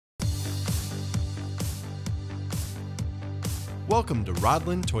Welcome to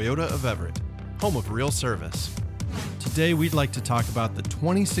Rodland Toyota of Everett, home of real service. Today we'd like to talk about the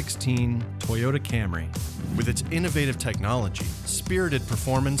 2016 Toyota Camry. With its innovative technology, spirited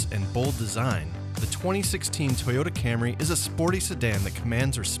performance, and bold design, the 2016 Toyota Camry is a sporty sedan that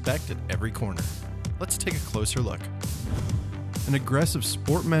commands respect at every corner. Let's take a closer look. An aggressive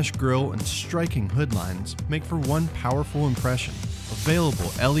sport mesh grille and striking hood lines make for one powerful impression. Available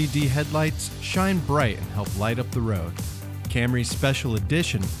LED headlights shine bright and help light up the road. Camry's Special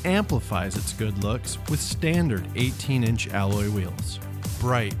Edition amplifies its good looks with standard 18-inch alloy wheels.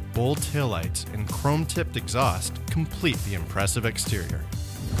 Bright, bold taillights and chrome-tipped exhaust complete the impressive exterior.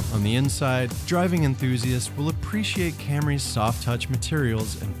 On the inside, driving enthusiasts will appreciate Camry's soft-touch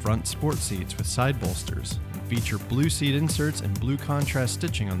materials and front sport seats with side bolsters, and feature blue seat inserts and blue contrast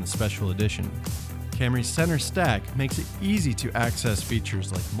stitching on the Special Edition. Camry's center stack makes it easy to access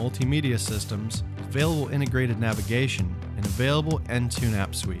features like multimedia systems, available integrated navigation, and available N-Tune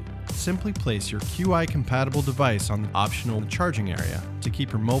app suite. Simply place your QI-compatible device on the optional charging area to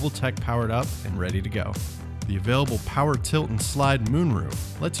keep your mobile tech powered up and ready to go. The available power tilt and slide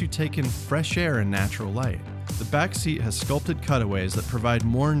moonroof lets you take in fresh air and natural light. The back seat has sculpted cutaways that provide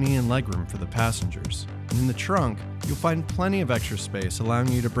more knee and legroom for the passengers. And in the trunk, you'll find plenty of extra space,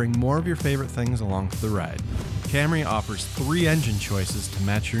 allowing you to bring more of your favorite things along for the ride. Camry offers 3 engine choices to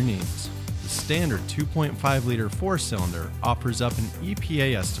match your needs. The standard 2.5-liter 4-cylinder offers up an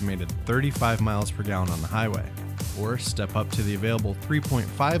EPA estimated 35 miles per gallon on the highway. Or step up to the available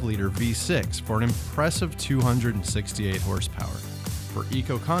 3.5-liter V6 for an impressive 268 horsepower. For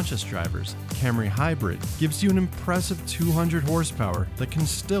eco-conscious drivers, Camry Hybrid gives you an impressive 200 horsepower that can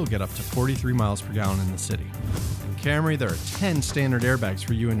still get up to 43 miles per gallon in the city. In Camry, there are 10 standard airbags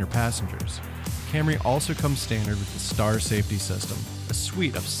for you and your passengers. Camry also comes standard with the Star Safety System, a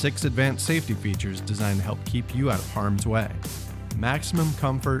suite of 6 advanced safety features designed to help keep you out of harm's way. Maximum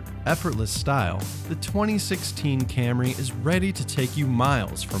comfort, effortless style, the 2016 Camry is ready to take you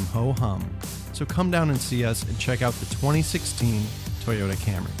miles from ho-hum. So come down and see us and check out the 2016 Toyota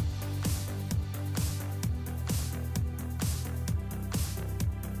Camry.